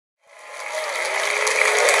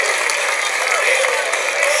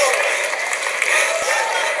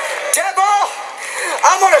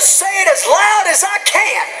I'm going to say it as loud as I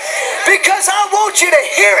can because I want you to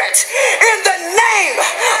hear it. In the name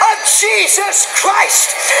of Jesus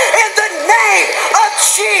Christ. In the name of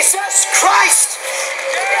Jesus Christ.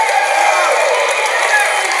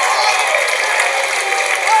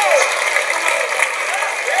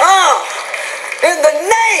 In the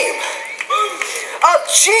name of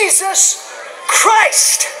Jesus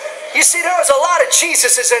Christ. You see, there was a lot of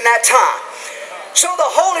Jesuses in that time. So the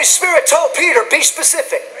Holy Spirit told Peter, be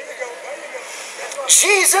specific.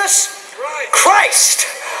 Jesus Christ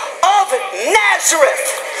of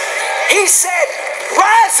Nazareth. He said,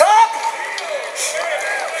 rise up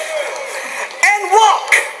and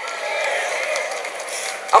walk.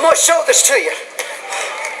 I'm going to show this to you.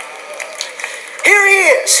 Here he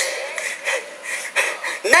is.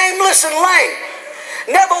 Nameless and lame.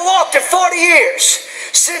 Never walked in 40 years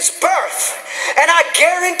since birth. And I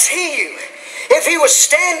guarantee you, if he was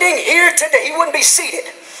standing here today, he wouldn't be seated.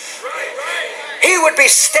 He would be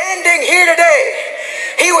standing here today.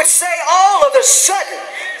 He would say, all of a sudden,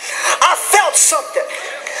 I felt something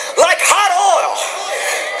like hot oil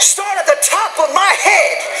start at the top of my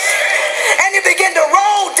head, and it began to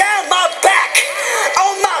roll down my back,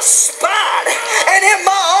 on my spine, and in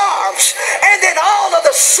my arms, and then all of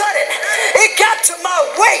a sudden, it got to my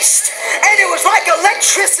waist, and it was like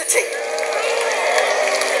electricity.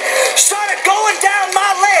 Started going down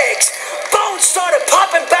my legs. Bones started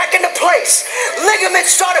popping back into place.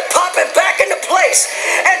 Ligaments started popping back into place.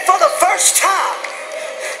 And for the first time,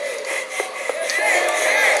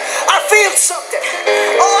 I feel something.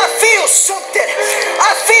 Oh, I feel something.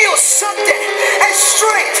 I feel something. And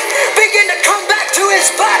strength began to come back to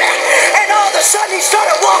his body. And all of a sudden he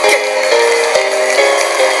started walking.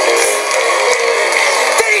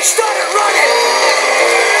 Then he started running.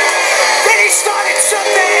 Then he started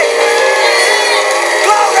something.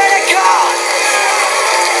 Glory to God.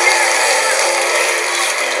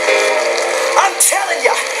 I'm telling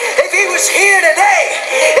you, if he was here today,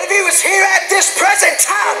 if he was here at this present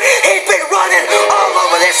time, he'd been running all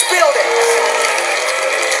over this building.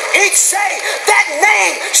 He'd say, that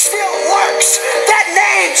name still works. That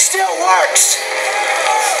name still works.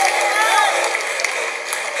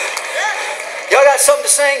 Y'all got something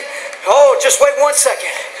to sing? Oh, just wait 1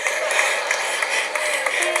 second.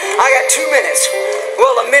 I got 2 minutes.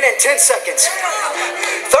 Well, 1 minute and 10 seconds.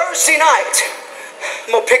 Thursday night,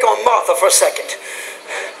 I'm going to pick on Martha for a second.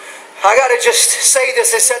 I got to just say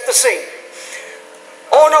this and set the scene.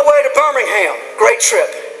 On our way to Birmingham, great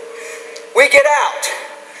trip. We get out.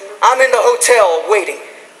 I'm in the hotel waiting.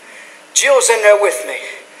 Jill's in there with me.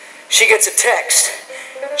 She gets a text.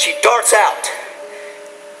 She darts out.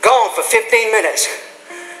 Gone for 15 minutes.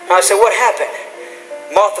 I said, what happened?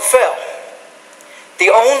 Martha fell. The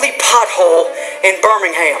only pothole in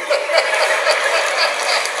Birmingham.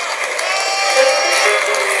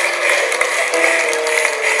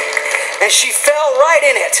 And she fell right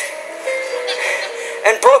in it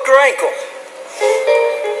and broke her ankle.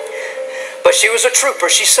 But she was a trooper.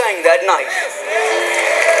 She sang that night.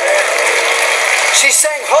 She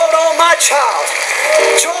sang, hold on my child,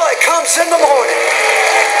 joy comes in the morning.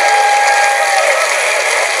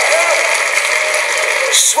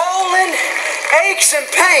 Swollen aches and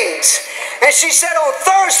pains. And she said on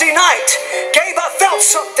Thursday night, Gabe, I felt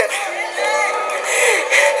something.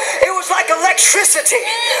 It was like electricity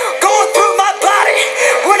going through my body.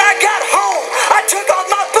 When I got home, I took off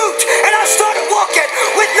my boot and I started walking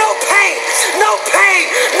with no pain, no pain,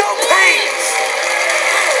 no pain.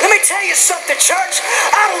 Let me tell you something, church.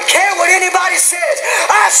 I don't care what anybody says.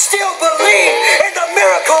 I still believe in the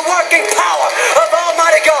miracle working power of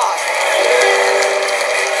Almighty God.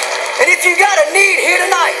 And if you got a need here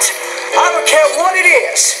tonight, I don't care what it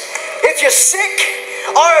is. If you're sick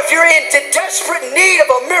or if you're in desperate need of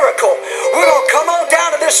a miracle, we're going to come on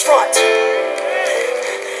down to this front.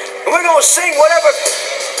 And we're going to sing whatever.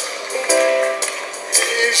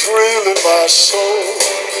 He's really my soul.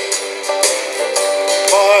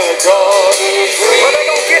 My God is real. Well, they're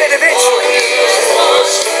going to get it eventually.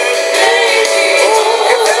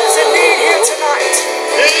 If there's a need here tonight,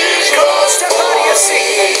 come on, step out of your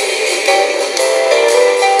seat.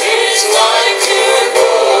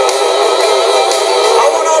 I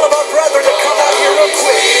want all of our brethren to come out here real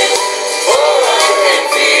quick.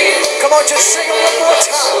 Come on, just sing it one more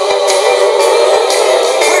time.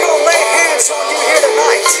 We're going to lay hands on you here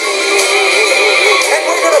tonight. And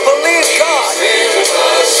we're going to believe God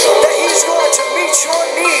that He's going to meet your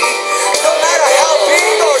need no matter how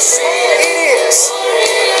big or small it is.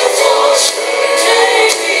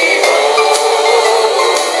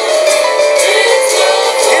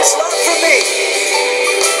 His love for me.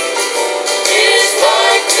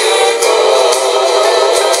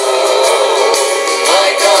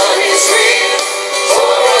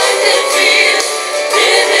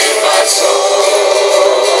 my soul.